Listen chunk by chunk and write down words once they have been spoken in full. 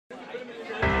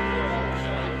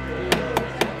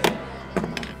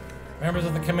Members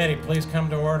of the committee, please come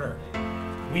to order.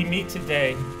 We meet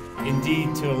today,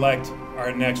 indeed, to elect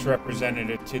our next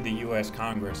representative to the U.S.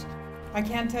 Congress. I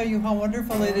can't tell you how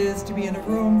wonderful it is to be in a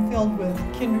room filled with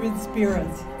kindred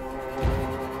spirits.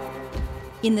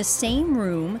 In the same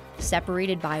room,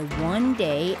 separated by one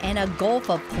day and a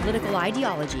gulf of political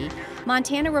ideology,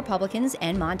 Montana Republicans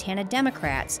and Montana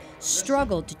Democrats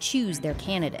struggled to choose their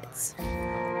candidates.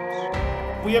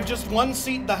 We have just one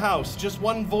seat in the House, just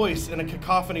one voice in a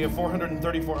cacophony of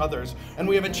 434 others, and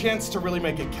we have a chance to really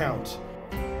make it count.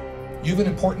 You have an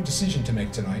important decision to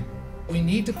make tonight. We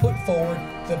need to put forward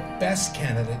the best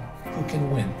candidate who can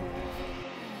win.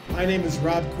 My name is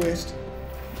Rob Quist,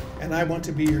 and I want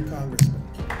to be your congressman.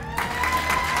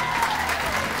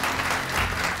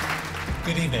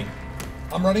 Good evening.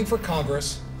 I'm running for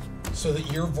Congress so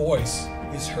that your voice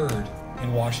is heard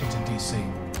in Washington, D.C.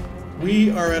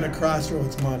 We are at a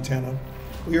crossroads, Montana.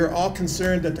 We are all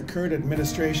concerned that the current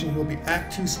administration will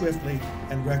act too swiftly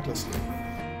and recklessly.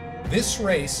 This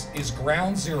race is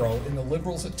ground zero in the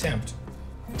Liberals' attempt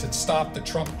to stop the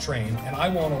Trump train, and I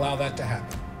won't allow that to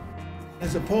happen.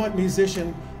 As a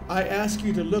poet-musician, I ask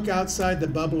you to look outside the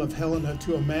bubble of Helena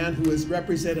to a man who has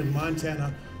represented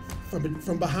Montana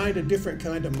from behind a different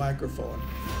kind of microphone.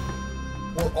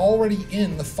 We're already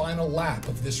in the final lap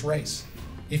of this race.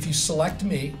 If you select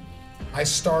me, I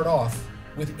start off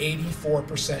with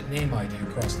 84% name ID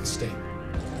across the state.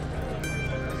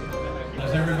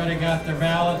 Has everybody got their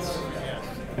ballots?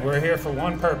 We're here for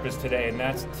one purpose today, and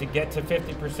that's to get to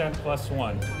 50% plus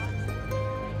one.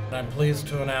 I'm pleased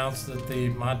to announce that the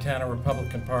Montana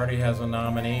Republican Party has a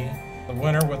nominee. The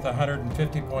winner with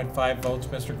 150.5 votes,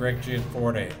 Mr. Greg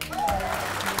Gianforte.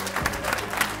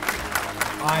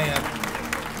 I am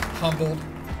humbled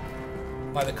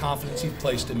by the confidence you've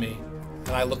placed in me,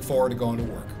 and I look forward to going to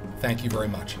work. Thank you very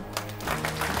much.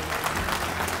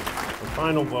 The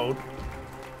final vote,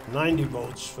 90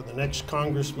 votes for the next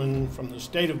congressman from the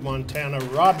state of Montana,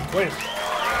 Rob Quist.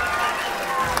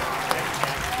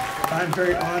 I'm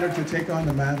very honored to take on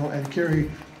the mantle and carry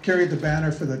the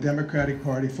banner for the Democratic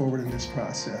Party forward in this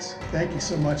process. Thank you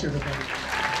so much, everybody.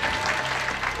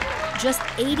 Just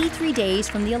 83 days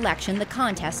from the election, the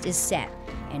contest is set,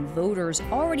 and voters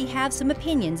already have some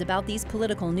opinions about these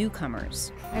political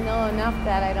newcomers. I know enough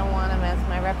that I don't want them as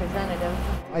my representative.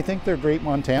 I think they're great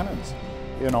Montanans,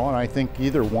 and I think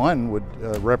either one would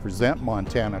represent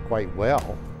Montana quite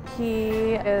well.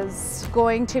 He is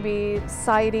going to be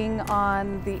siding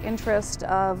on the interest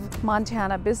of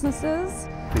Montana businesses.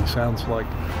 He sounds like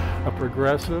a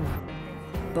progressive.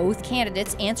 Both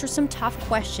candidates answer some tough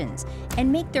questions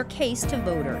and make their case to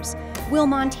voters. Will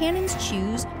Montanans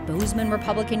choose Bozeman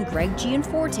Republican Greg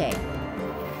Gianforte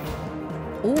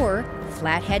or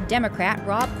Flathead Democrat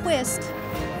Rob Quist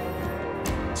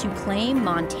to claim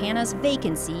Montana's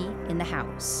vacancy in the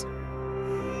House?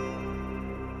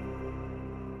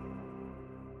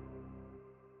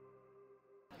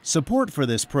 Support for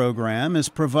this program is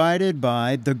provided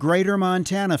by the Greater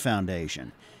Montana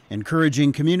Foundation,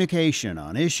 encouraging communication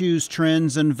on issues,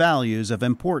 trends, and values of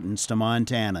importance to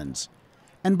Montanans,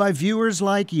 and by viewers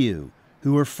like you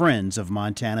who are friends of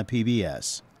Montana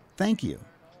PBS. Thank you.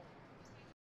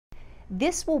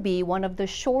 This will be one of the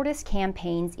shortest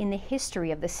campaigns in the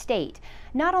history of the state.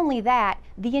 Not only that,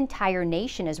 the entire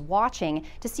nation is watching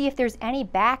to see if there's any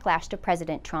backlash to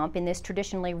President Trump in this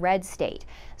traditionally red state.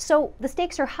 So the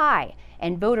stakes are high,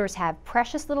 and voters have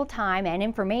precious little time and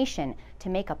information to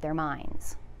make up their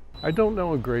minds. I don't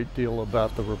know a great deal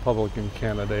about the Republican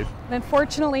candidate.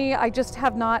 Unfortunately, I just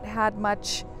have not had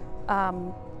much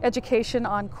education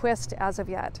on Quist as of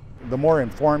yet. The more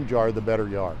informed you are, the better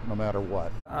you are, no matter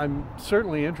what. I'm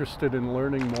certainly interested in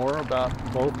learning more about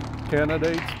both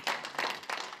candidates.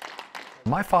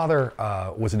 My father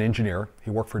was an engineer. He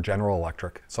worked for General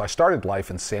Electric, so I started life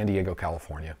in San Diego,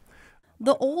 California.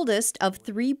 The oldest of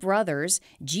three brothers,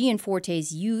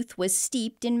 Gianforte's youth was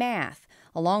steeped in math.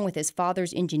 Along with his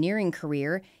father's engineering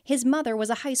career, his mother was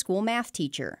a high school math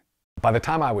teacher. By the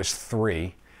time I was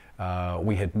 3,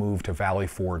 we had moved to Valley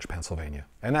Forge, Pennsylvania,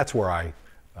 and that's where I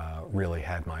really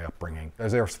had my upbringing. I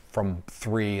was there from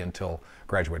 3 until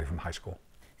graduating from high school.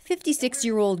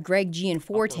 56-year-old Greg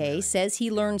Gianforte says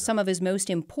he learned some of his most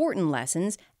important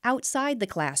lessons outside the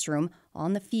classroom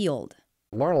on the field.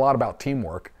 Learn a lot about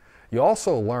teamwork. You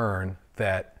also learn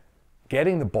that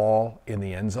getting the ball in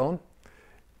the end zone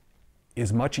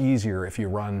is much easier if you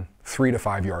run 3 to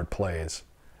 5 yard plays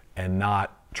and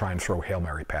not try and throw Hail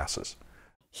Mary passes.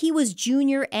 He was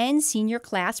junior and senior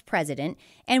class president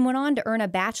and went on to earn a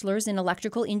bachelor's in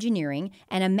electrical engineering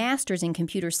and a master's in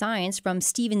computer science from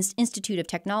Stevens Institute of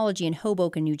Technology in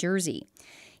Hoboken, New Jersey.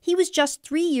 He was just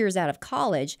 3 years out of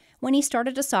college when he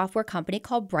started a software company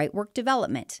called Brightwork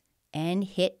Development and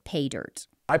hit pay dirt.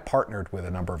 I partnered with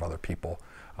a number of other people,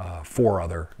 4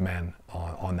 other men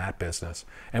on that business,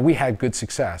 and we had good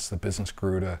success. The business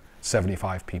grew to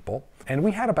 75 people, and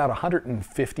we had about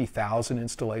 150,000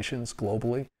 installations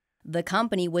globally. The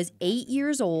company was 8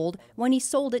 years old when he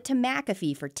sold it to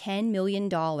McAfee for $10 million.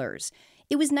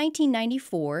 It was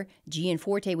 1994,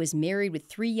 Gianforte was married with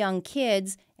 3 young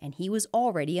kids, and he was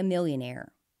already a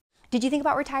millionaire. Did you think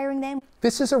about retiring then?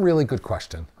 This is a really good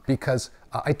question because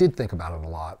I did think about it a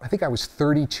lot. I think I was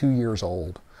 32 years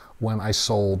old when I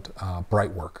sold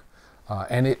Brightwork.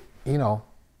 And it, you know,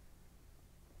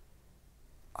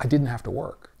 I didn't have to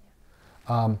work.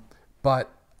 But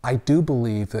I do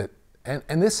believe that,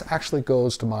 and this actually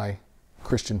goes to my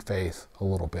Christian faith a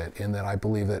little bit, in that I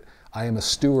believe that I am a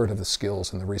steward of the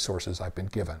skills and the resources I've been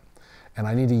given. And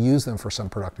I need to use them for some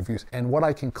productive use. And what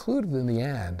I concluded in the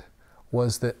end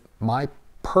was that my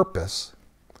purpose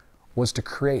was to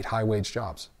create high-wage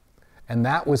jobs. And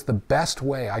that was the best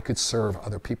way I could serve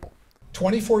other people.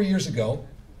 24 years ago,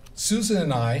 Susan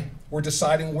and I were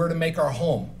deciding where to make our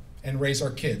home and raise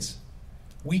our kids.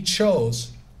 We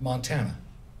chose Montana.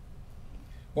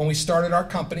 When we started our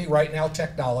company, Right Now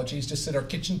Technologies, to sit at our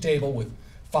kitchen table with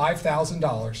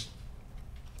 $5,000,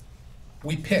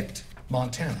 we picked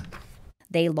Montana.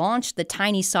 They launched the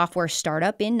tiny software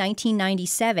startup in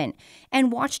 1997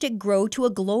 and watched it grow to a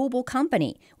global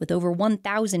company with over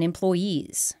 1,000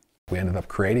 employees. We ended up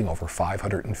creating over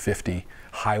 550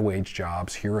 high-wage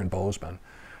jobs here in Bozeman,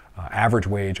 average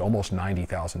wage almost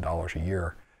 $90,000 a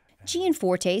year.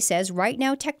 Gianforte says Right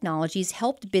Now Technologies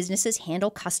helped businesses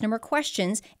handle customer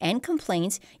questions and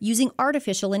complaints using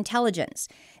artificial intelligence.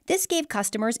 This gave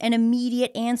customers an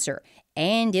immediate answer,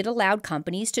 and it allowed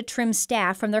companies to trim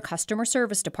staff from their customer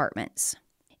service departments.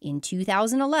 In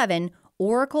 2011,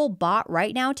 Oracle bought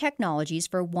Right Now Technologies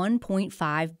for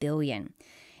 $1.5 billion.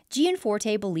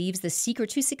 Gianforte believes the secret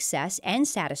to success and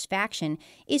satisfaction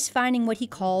is finding what he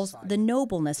calls the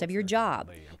nobleness of your job,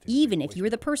 even if you're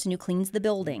the person who cleans the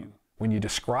building. When you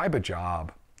describe a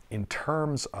job in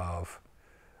terms of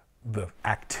the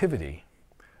activity,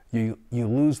 you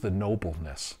lose the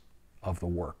nobleness of the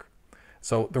work.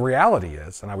 So the reality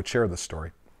is, and I would share this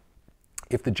story,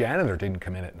 if the janitor didn't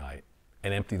come in at night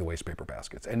and empty the waste paper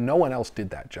baskets, and no one else did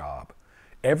that job,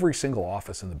 every single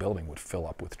office in the building would fill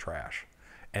up with trash,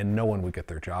 and no one would get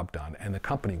their job done, and the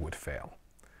company would fail.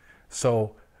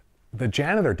 So the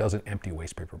janitor doesn't empty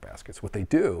waste paper baskets. What they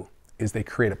do is they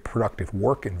create a productive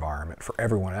work environment for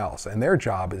everyone else, and their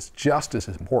job is just as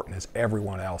important as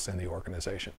everyone else in the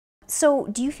organization. So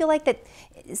do you feel like that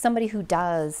somebody who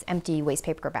does empty waste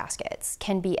paper baskets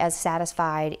can be as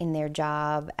satisfied in their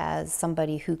job as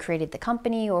somebody who created the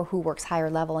company or who works higher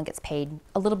level and gets paid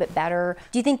a little bit better?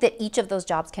 Do you think that each of those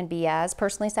jobs can be as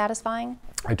personally satisfying?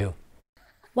 I do.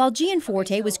 While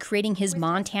Gianforte was creating his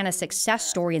Montana success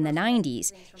story in the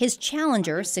 90s, his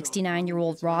challenger,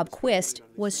 69-year-old Rob Quist,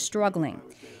 was struggling.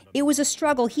 It was a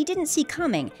struggle he didn't see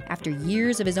coming after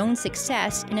years of his own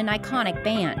success in an iconic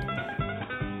band.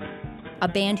 A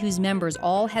band whose members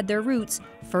all had their roots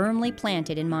firmly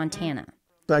planted in Montana.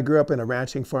 I grew up in a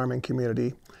ranching farming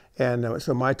community, and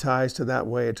so my ties to that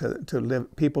way, to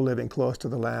people living close to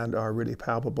the land, are really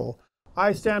palpable.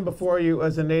 I stand before you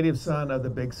as a native son of the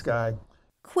Big Sky.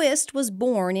 Quist was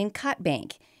born in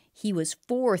Cutbank. He was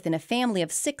 4th in a family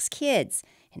of 6 kids,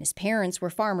 and his parents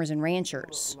were farmers and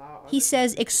ranchers. He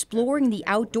says exploring the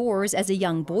outdoors as a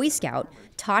young Boy Scout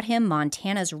taught him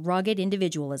Montana's rugged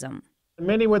individualism.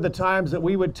 Many were the times that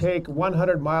we would take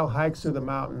 100-mile hikes through the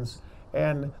mountains,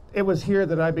 and it was here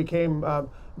that I became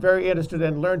very interested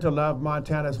and learned to love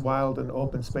Montana's wild and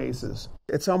open spaces.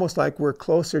 It's almost like we're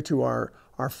closer to our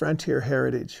frontier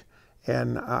heritage,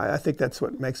 and I think that's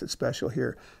what makes it special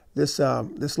here. This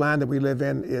land that we live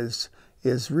in is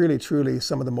really, truly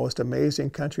some of the most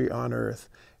amazing country on earth,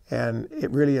 and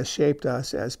it really has shaped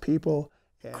us as people.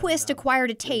 Quist acquired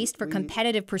a taste for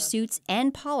competitive pursuits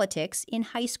and politics in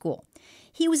high school.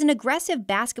 He was an aggressive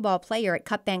basketball player at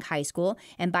Cutbank High School,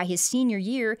 and by his senior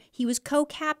year, he was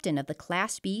co-captain of the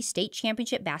Class B state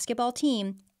championship basketball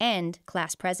team and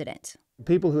class president.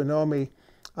 People who know me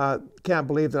can't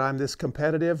believe that I'm this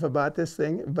competitive about this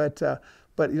thing, but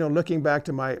you know, looking back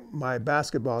to my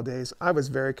basketball days, I was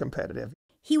very competitive.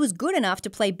 He was good enough to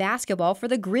play basketball for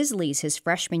the Grizzlies his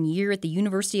freshman year at the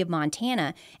University of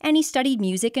Montana, and he studied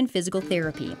music and physical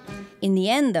therapy. In the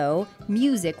end, though,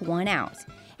 music won out.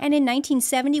 and in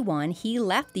 1971 he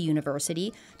left the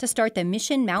university to start the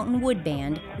Mission Mountain Wood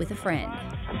Band with a friend.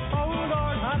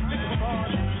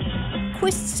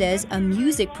 Quist says a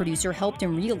music producer helped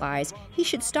him realize he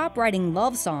should stop writing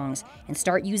love songs and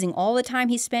start using all the time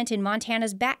he spent in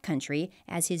Montana's backcountry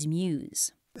as his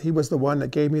muse. He was the one that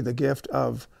gave me the gift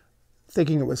of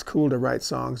thinking it was cool to write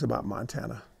songs about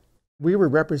Montana. We were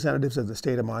representatives of the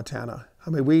state of Montana.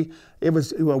 I mean, we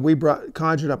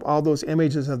conjured up all those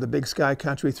images of the big sky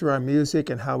country through our music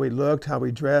and how we looked, how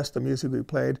we dressed, the music we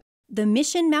played. The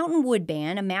Mission Mountain Wood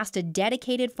Band amassed a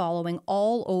dedicated following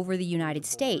all over the United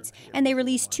States, and they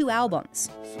released 2 albums.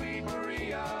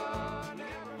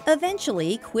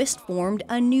 Eventually, Quist formed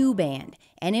a new band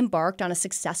and embarked on a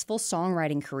successful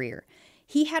songwriting career.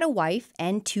 He had a wife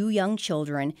and 2 young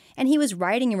children, and he was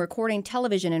writing and recording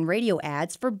television and radio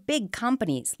ads for big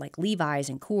companies like Levi's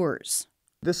and Coors.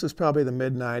 This was probably the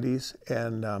mid-90s,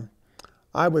 and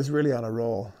I was really on a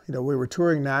roll. You know, we were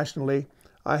touring nationally.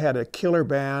 I had a killer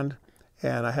band,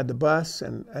 and I had the bus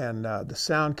and the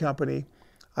sound company.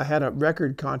 I had a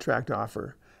record contract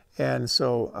offer, and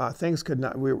so things could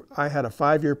not. I had a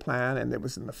 5-year plan, and it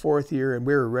was in the 4th year, and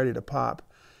we were ready to pop.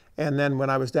 And then when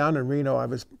I was down in Reno, I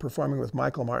was performing with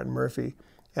Michael Martin Murphey,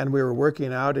 and we were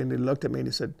working out, and he looked at me and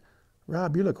he said,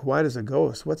 "Rob, you look white as a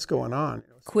ghost. What's going on?"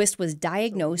 Quist was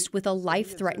diagnosed with a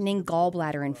life-threatening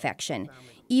gallbladder infection.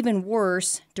 Even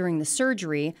worse, during the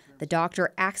surgery, the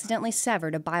doctor accidentally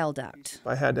severed a bile duct.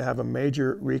 I had to have a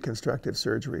major reconstructive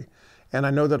surgery. And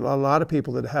I know that a lot of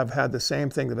people that have had the same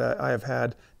thing that I have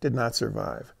had did not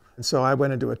survive. And so I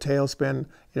went into a tailspin.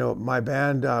 You know, my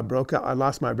band broke up. I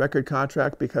lost my record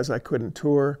contract because I couldn't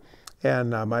tour. And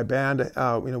my band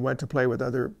went to play with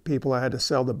other people. I had to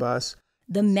sell the bus.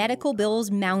 The medical bills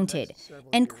mounted,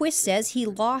 and Quist says he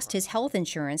lost his health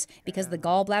insurance because the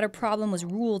gallbladder problem was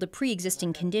ruled a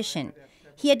pre-existing condition.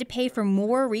 He had to pay for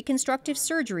more reconstructive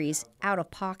surgeries out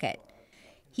of pocket.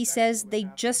 He says they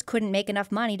just couldn't make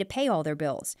enough money to pay all their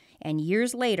bills, and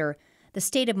years later, the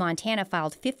state of Montana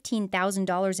filed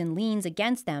 $15,000 in liens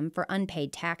against them for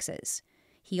unpaid taxes.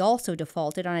 He also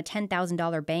defaulted on a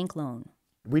 $10,000 bank loan.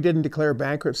 We didn't declare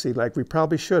bankruptcy like we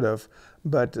probably should have,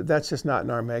 but that's just not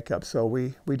in our makeup. So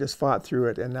we just fought through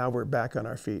it, and now we're back on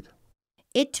our feet.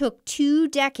 It took 2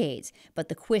 decades, but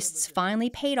the Quists finally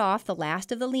paid off the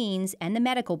last of the liens and the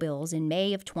medical bills in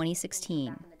May of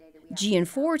 2016.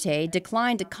 Gianforte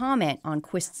declined to comment on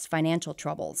Quist's financial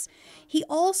troubles. He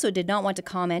also did not want to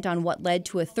comment on what led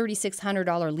to a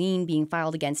 $3,600 lien being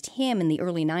filed against him in the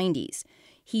early 90s.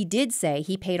 He did say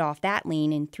he paid off that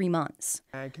lien in 3 months.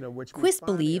 Quist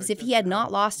believes if he had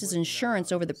not lost his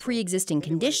insurance over the pre-existing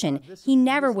condition, he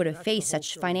never would have faced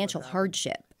such financial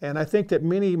hardship. And I think that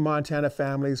many Montana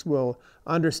families will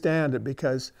understand it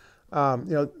because,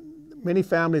 many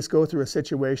families go through a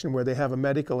situation where they have a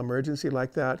medical emergency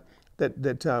like that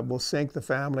will sink the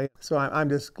family. So I'm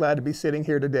just glad to be sitting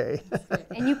here today.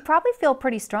 And you probably feel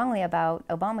pretty strongly about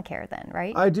Obamacare then,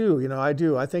 right? I do, I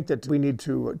do. I think that we need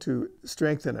to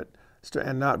strengthen it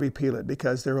and not repeal it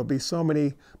because there will be so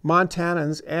many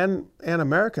Montanans and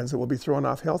Americans that will be thrown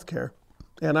off health care.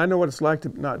 And I know what it's like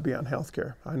to not be on health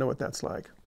care. I know what that's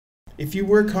like. If you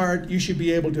work hard, you should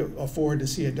be able to afford to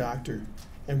see a doctor.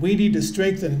 And we need to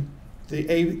strengthen the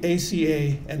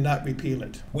ACA and not repeal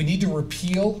it. We need to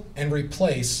repeal and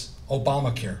replace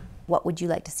Obamacare. What would you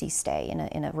like to see stay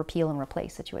in a repeal and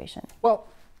replace situation? Well,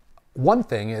 one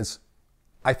thing is,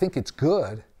 I think it's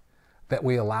good that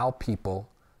we allow people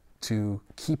to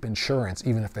keep insurance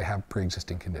even if they have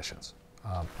pre-existing conditions.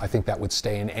 I think that would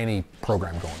stay in any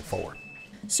program going forward.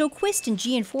 So Quist and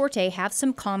Gianforte have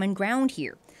some common ground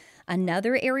here.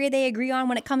 Another area they agree on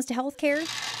when it comes to health care?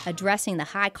 Addressing the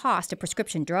high cost of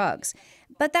prescription drugs.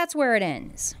 But that's where it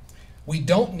ends. We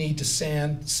don't need to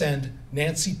send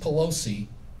Nancy Pelosi,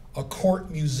 a court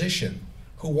musician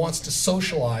who wants to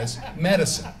socialize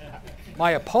medicine.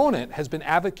 My opponent has been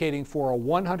advocating for a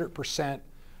 100%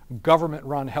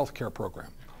 government-run health care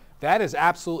program. That is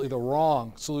absolutely the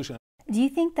wrong solution. Do you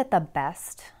think that the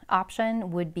best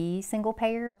option would be single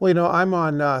payer? Well, I'm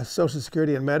on Social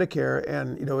Security and Medicare,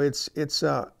 and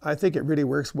I think it really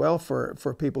works well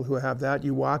for people who have that.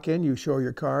 You walk in, you show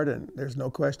your card, and there's no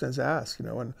questions asked.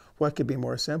 And what could be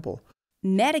more simple?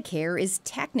 Medicare is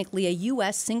technically a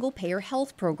U.S. single-payer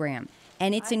health program,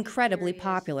 and it's incredibly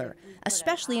popular,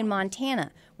 especially in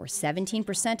Montana, where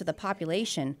 17% of the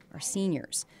population are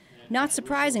seniors. Not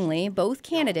surprisingly, both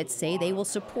candidates say they will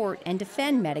support and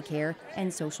defend Medicare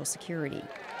and Social Security.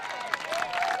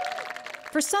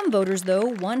 For some voters, though,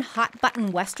 one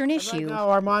hot-button Western issue right now,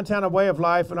 our Montana way of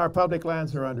life and our public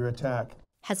lands are under attack.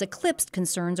 Has eclipsed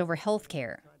concerns over health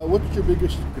care. What's your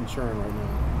biggest concern right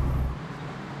now?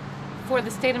 for the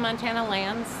state of Montana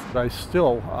lands. I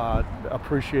still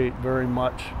appreciate very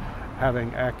much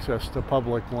having access to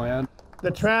public land.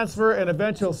 The transfer and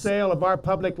eventual sale of our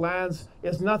public lands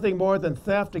is nothing more than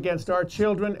theft against our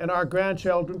children and our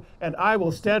grandchildren, and I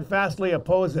will steadfastly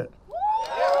oppose it.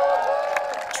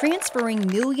 Transferring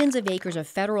millions of acres of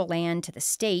federal land to the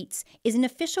states is an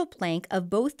official plank of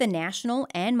both the national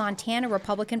and Montana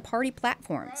Republican Party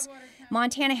platforms.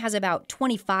 Montana has about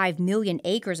 25 million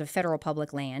acres of federal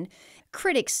public land.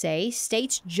 Critics say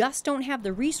states just don't have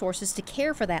the resources to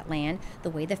care for that land the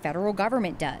way the federal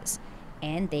government does,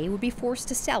 and they would be forced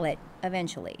to sell it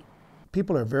eventually.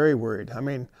 People are very worried. I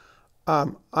mean,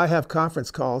 I have conference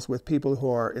calls with people who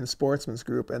are in Sportsman's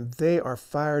Group, and they are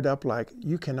fired up like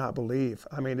you cannot believe.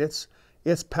 I mean, it's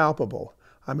palpable.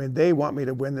 I mean, they want me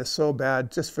to win this so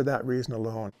bad just for that reason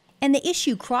alone. And the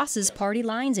issue crosses party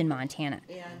lines in Montana.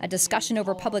 A discussion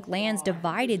over public lands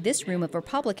divided this room of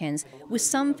Republicans, with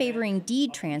some favoring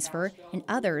deed transfer and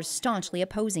others staunchly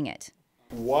opposing it.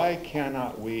 Why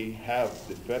cannot we have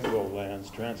the federal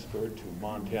lands transferred to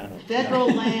Montana?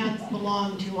 Federal lands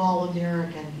belong to all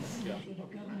Americans.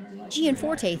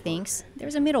 Gianforte thinks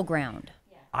there's a middle ground.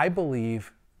 I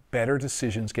believe better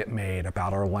decisions get made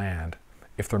about our land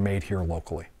if they're made here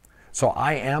locally. So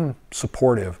I am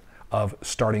supportive of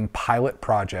starting pilot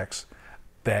projects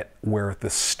where the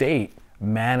state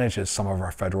manages some of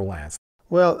our federal lands.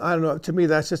 Well, I don't know. To me,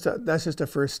 that's just a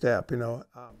first step, you know.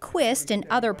 Quist and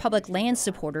other public land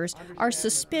supporters are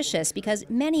suspicious because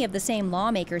many of the same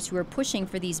lawmakers who are pushing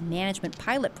for these management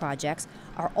pilot projects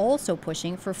are also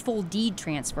pushing for full deed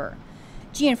transfer.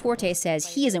 Gianforte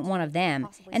says he isn't one of them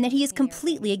and that he is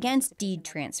completely against deed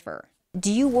transfer. Do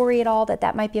you worry at all that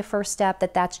that might be a first step,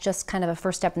 that that's just kind of a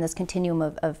first step in this continuum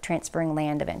of transferring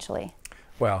land eventually?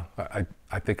 Well,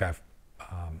 I think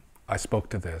I spoke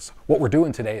to this. What we're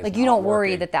doing today is like you don't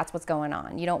worry that that's what's going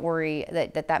on. You don't worry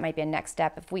that that might be a next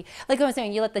step. If we, like I was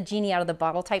saying, you let the genie out of the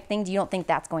bottle type thing, you don't think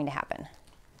that's going to happen?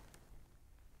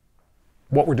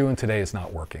 What we're doing today is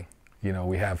not working. You know,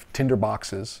 we have tinder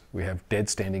boxes, we have dead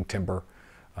standing timber,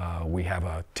 we have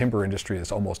a timber industry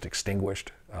that's almost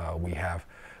extinguished, we have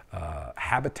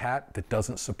habitat that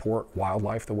doesn't support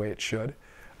wildlife the way it should.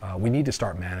 We need to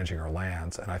start managing our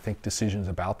lands, and I think decisions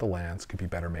about the lands could be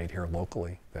better made here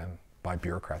locally than by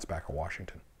bureaucrats back in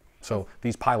Washington. So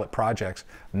these pilot projects,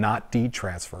 not deed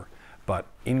transfer, but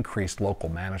increased local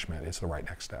management is the right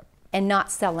next step. And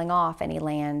not selling off any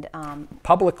land.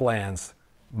 Public lands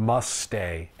must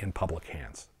stay in public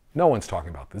hands. No one's talking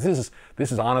about this.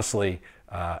 This is honestly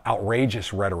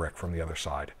outrageous rhetoric from the other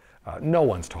side. No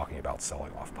one's talking about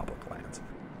selling off public lands.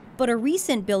 But a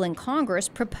recent bill in Congress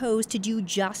proposed to do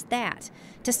just that,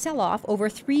 to sell off over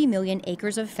 3 million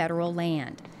acres of federal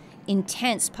land.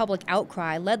 Intense public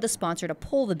outcry led the sponsor to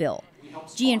pull the bill.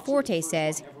 Gianforte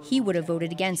says he would have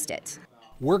voted against it.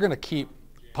 We're going to keep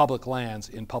public lands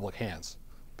in public hands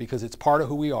because it's part of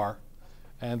who we are,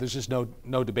 and there's just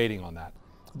no debating on that.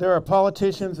 There are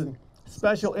politicians and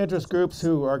special interest groups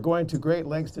who are going to great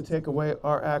lengths to take away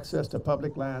our access to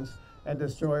public lands and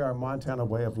destroy our Montana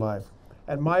way of life.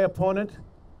 And my opponent,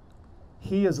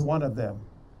 he is one of them.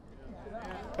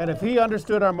 And if he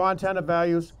understood our Montana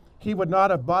values, he would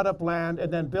not have bought up land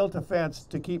and then built a fence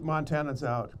to keep Montanans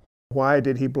out. Why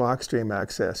did he block stream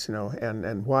access, you know,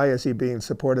 and why is he being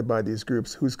supported by these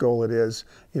groups whose goal it is,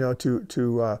 you know,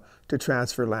 to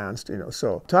transfer lands, you know.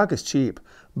 So talk is cheap,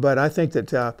 but I think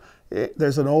that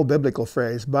there's an old biblical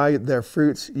phrase, by their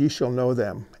fruits ye shall know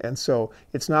them. And so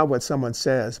it's not what someone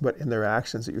says, but in their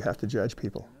actions that you have to judge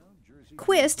people.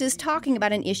 Quist is talking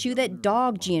about an issue that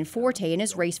dogged Gianforte in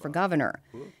his race for governor.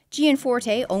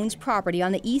 Gianforte owns property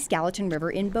on the East Gallatin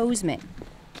River in Bozeman.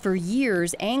 For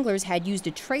years, anglers had used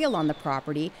a trail on the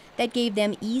property that gave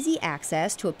them easy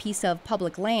access to a piece of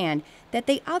public land that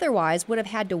they otherwise would have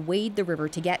had to wade the river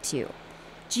to get to.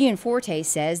 Gianforte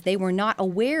says they were not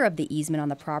aware of the easement on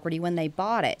the property when they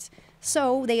bought it,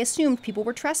 so they assumed people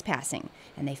were trespassing,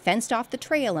 and they fenced off the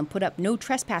trail and put up no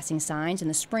trespassing signs in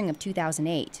the spring of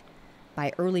 2008.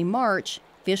 By early March,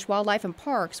 Fish, Wildlife, and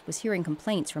Parks was hearing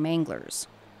complaints from anglers.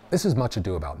 This is much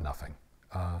ado about nothing.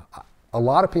 A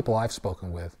lot of people I've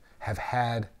spoken with have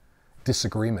had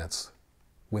disagreements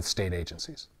with state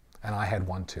agencies, and I had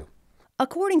one too.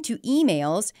 According to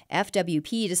emails,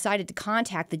 FWP decided to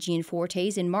contact the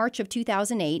Gianfortes in March of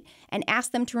 2008 and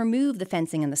ask them to remove the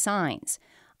fencing and the signs.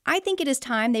 I think it is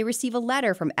time they receive a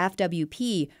letter from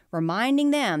FWP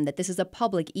reminding them that this is a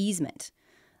public easement.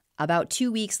 About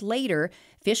 2 weeks later,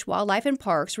 Fish, Wildlife, and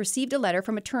Parks received a letter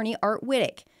from attorney Art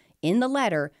Wittick. In the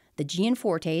letter, the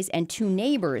Gianfortes and 2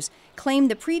 neighbors claimed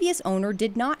the previous owner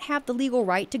did not have the legal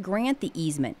right to grant the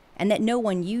easement and that no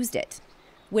one used it.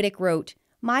 Wittick wrote,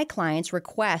 "My clients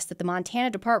request that the Montana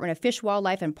Department of Fish,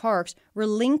 Wildlife, and Parks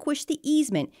relinquish the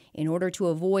easement in order to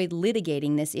avoid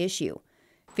litigating this issue.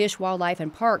 Fish, Wildlife,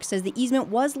 and Parks says the easement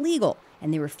was legal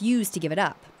and they refused to give it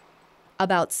up."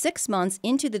 About 6 months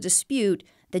into the dispute,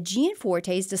 the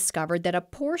Gianfortes discovered that a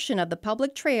portion of the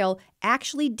public trail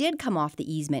actually did come off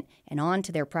the easement and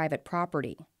onto their private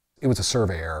property. It was a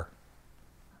survey error.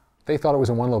 They thought it was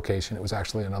in one location, it was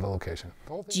actually another location.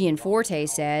 Gianforte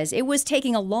says it was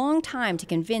taking a long time to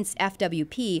convince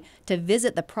FWP to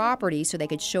visit the property so they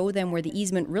could show them where the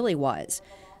easement really was.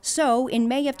 So, in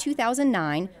May of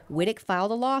 2009, Wittick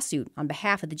filed a lawsuit on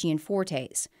behalf of the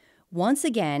Gianfortes. Once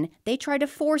again, they tried to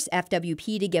force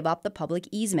FWP to give up the public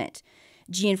easement.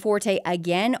 Gianforte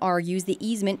again argues the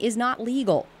easement is not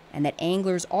legal and that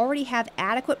anglers already have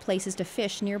adequate places to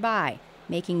fish nearby,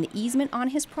 making the easement on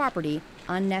his property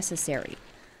unnecessary.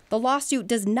 The lawsuit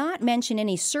does not mention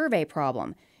any survey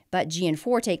problem, but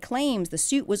Gianforte claims the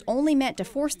suit was only meant to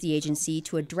force the agency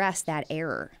to address that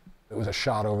error. It was a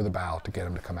shot over the bow to get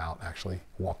him to come out and actually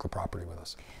walk the property with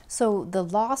us. So the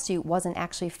lawsuit wasn't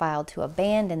actually filed to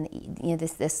abandon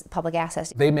this public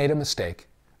access. They made a mistake.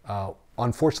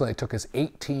 Unfortunately, it took us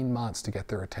 18 months to get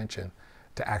their attention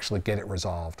to actually get it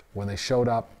resolved. When they showed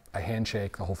up, a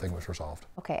handshake, the whole thing was resolved.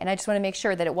 Okay, and I just want to make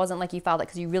sure that it wasn't like you filed it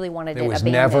because you really wanted it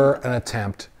abandoned. There was never an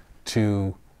attempt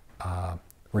to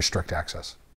restrict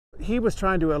access. He was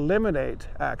trying to eliminate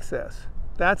access.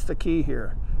 That's the key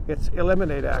here. It's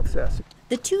eliminate access.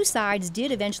 The two sides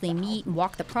did eventually meet and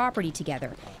walk the property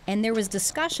together, and there was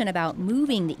discussion about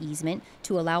moving the easement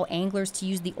to allow anglers to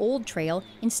use the old trail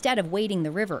instead of wading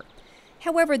the river.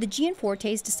 However, the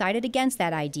Gianfortes decided against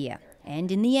that idea,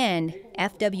 and in the end,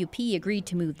 FWP agreed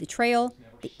to move the trail,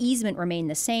 the easement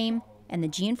remained the same, and the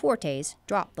Gianfortes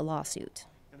dropped the lawsuit.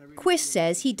 Quist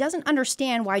says he doesn't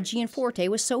understand why Gianforte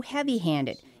was so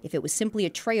heavy-handed if it was simply a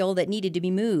trail that needed to be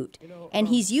moved, and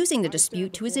he's using the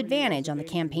dispute to his advantage on the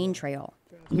campaign trail.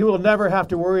 You will never have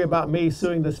to worry about me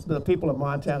suing the people of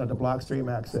Montana to block stream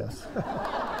access.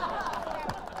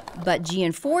 But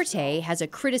Gianforte has a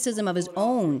criticism of his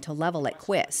own to level at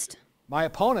Quist. My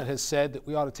opponent has said that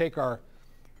we ought to take our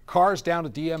cars down to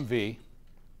DMV,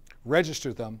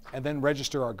 register them, and then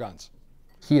register our guns.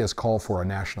 He has called for a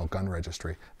national gun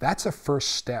registry. That's a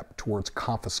first step towards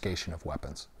confiscation of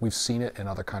weapons. We've seen it in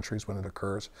other countries when it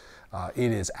occurs.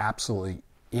 It is absolutely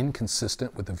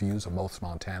inconsistent with the views of most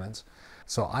Montanans.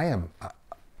 So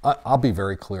I'll be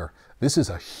very clear. This is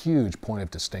a huge point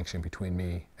of distinction between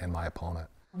me and my opponent.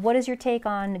 What is your take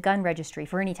on gun registry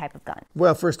for any type of gun?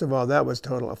 Well, first of all, that was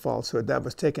a falsehood. That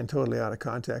was taken totally out of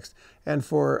context. And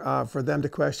for them to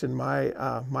question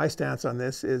my stance on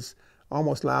this is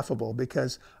almost laughable,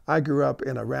 because I grew up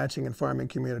in a ranching and farming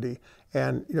community,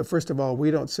 and first of all,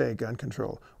 we don't say gun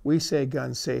control. We say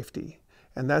gun safety.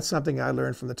 And that's something I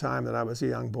learned from the time that I was a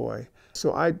young boy.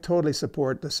 So I totally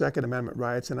support the Second Amendment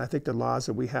rights, and I think the laws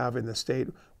that we have in the state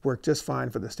work just fine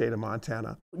for the state of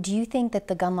Montana. Do you think that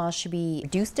the gun laws should be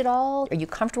reduced at all? Are you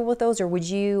comfortable with those, or would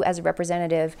you, as a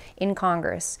representative in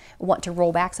Congress, want to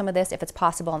roll back some of this if it's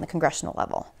possible on the congressional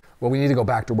level? Well, we need to go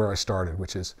back to where I started,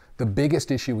 which is the biggest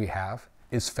issue we have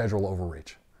is federal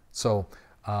overreach. So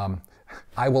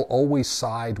I will always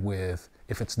side with,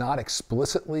 if it's not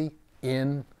explicitly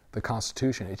in the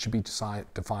Constitution, it should be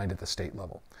defined at the state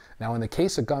level. Now, in the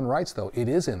case of gun rights, though, it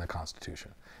is in the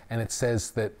Constitution, and it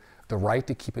says that the right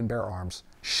to keep and bear arms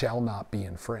shall not be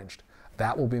infringed.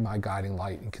 That will be my guiding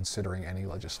light in considering any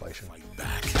legislation.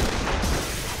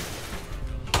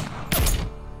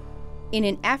 In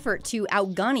an effort to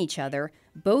outgun each other,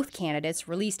 both candidates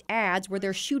released ads where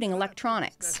they're shooting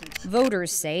electronics.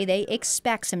 Voters say they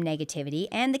expect some negativity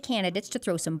and the candidates to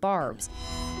throw some barbs.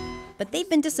 But they've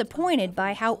been disappointed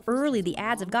by how early the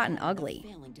ads have gotten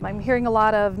ugly. I'm hearing a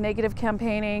lot of negative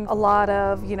campaigning, a lot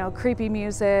of, creepy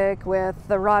music with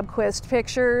the Rob Quist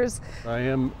pictures. I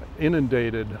am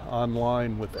inundated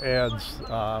online with ads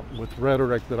with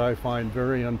rhetoric that I find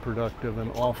very unproductive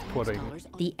and off-putting.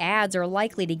 The ads are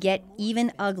likely to get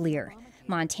even uglier.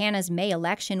 Montana's May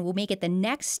election will make it the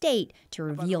next state to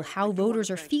reveal how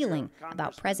voters are feeling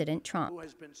about President Trump.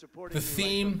 The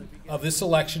theme of this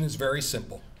election is very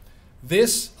simple.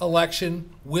 This election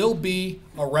will be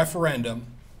a referendum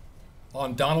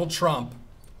on Donald Trump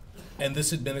and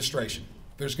this administration.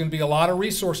 There's going to be a lot of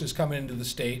resources coming into the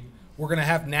state. We're going to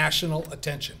have national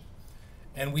attention.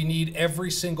 And we need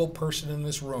every single person in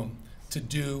this room to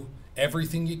do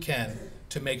everything you can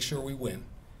to make sure we win.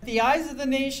 The eyes of the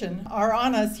nation are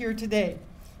on us here today.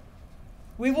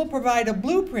 We will provide a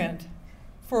blueprint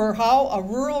for how a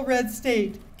rural red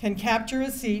state can capture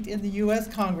a seat in the U.S.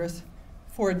 Congress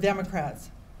for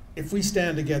Democrats. If we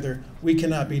stand together, we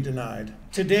cannot be denied.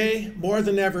 Today, more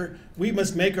than ever, we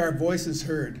must make our voices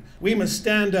heard. We must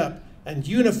stand up and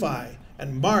unify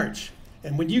and march.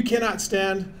 And when you cannot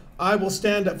stand, I will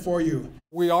stand up for you.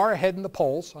 We are ahead in the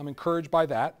polls. I'm encouraged by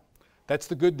that. That's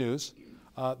the good news.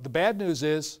 The bad news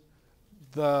is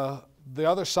the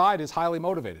other side is highly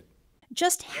motivated.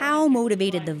 Just how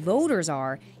motivated the voters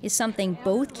are is something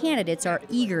both candidates are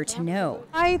eager to know.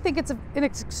 I think it's an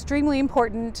extremely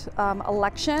important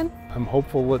election. I'm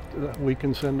hopeful that we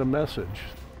can send a message.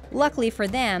 Luckily for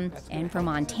them and for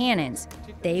Montanans,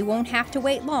 they won't have to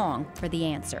wait long for the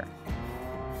answer.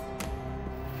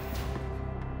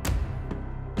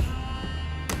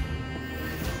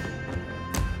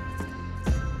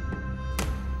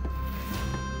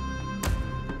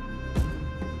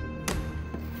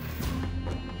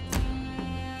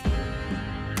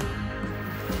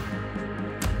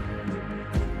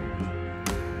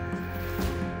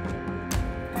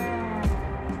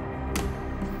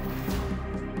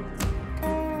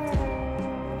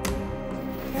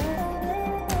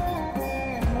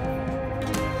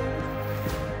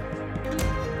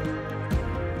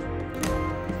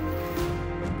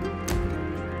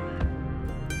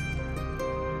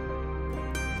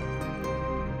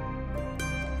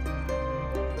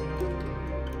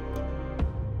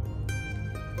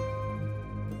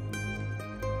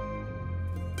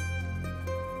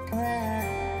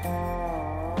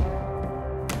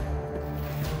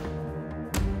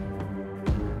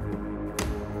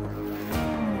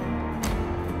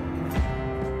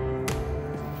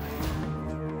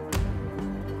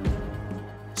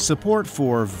 Support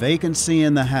for Vacancy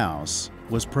in the House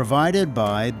was provided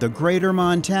by the Greater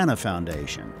Montana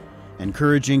Foundation,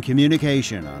 encouraging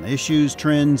communication on issues,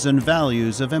 trends, and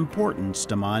values of importance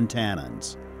to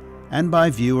Montanans, and by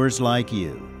viewers like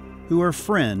you, who are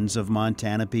friends of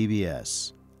Montana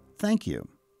PBS. Thank you.